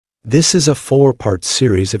This is a 4-part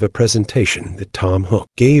series of a presentation that Tom Hook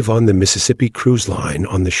gave on the Mississippi Cruise Line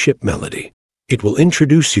on the ship Melody. It will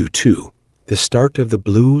introduce you to the start of the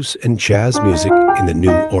blues and jazz music in the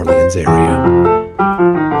New Orleans area.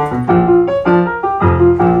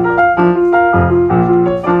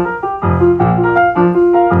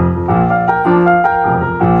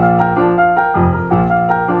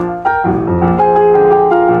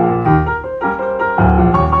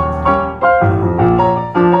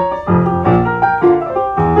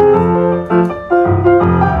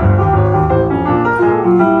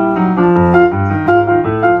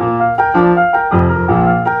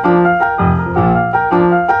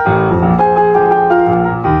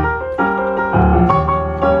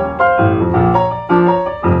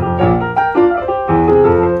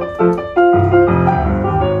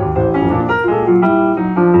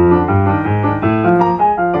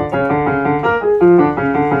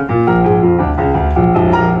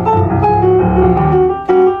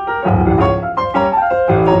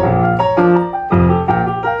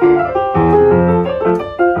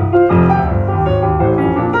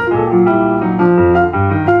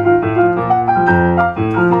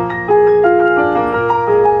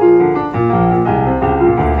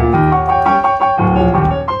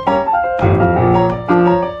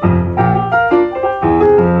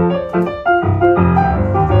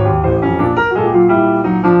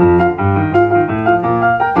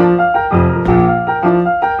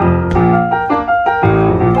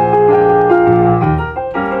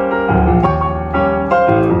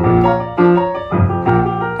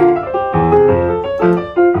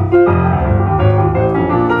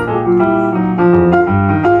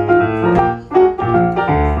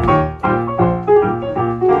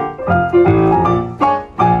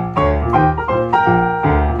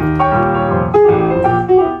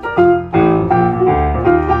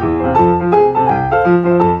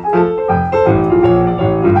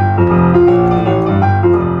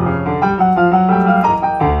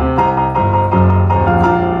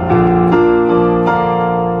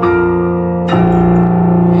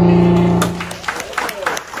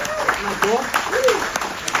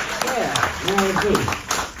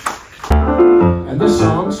 And this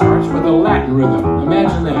song starts with a Latin rhythm.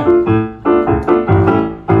 Imagine that.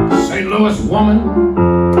 St. Louis woman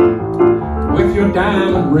with your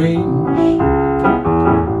diamond rings,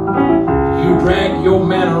 you drag your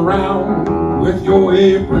man around with your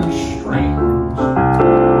apron strings. If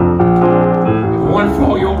it weren't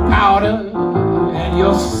for your powder and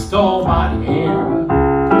your store-bought hair,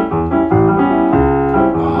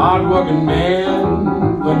 a hard-working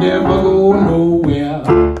man would never go nowhere,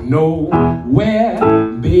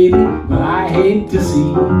 baby. But I hate to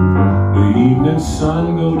see the evening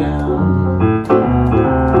sun go down.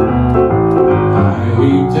 I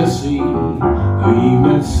hate to see the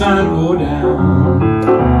evening sun go down.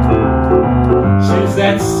 Since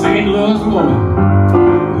that St. Louis woman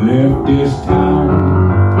left this town,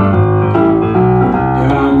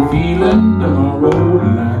 and I'm feeling tomorrow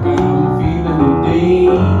like I'm feeling today.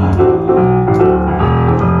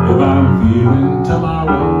 If I'm feeling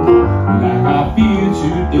tomorrow like I feel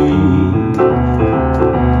today,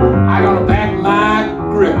 I gotta pack my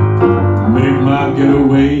grip, make my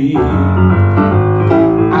getaway.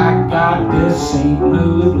 I got this St.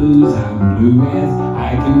 Louis blues, I'm blue as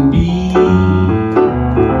I can be.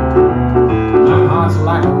 My heart's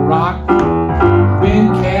like a rock,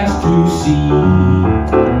 been cast to sea.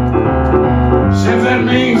 Since that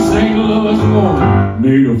mean St. Louis woman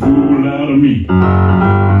made a fool out of me.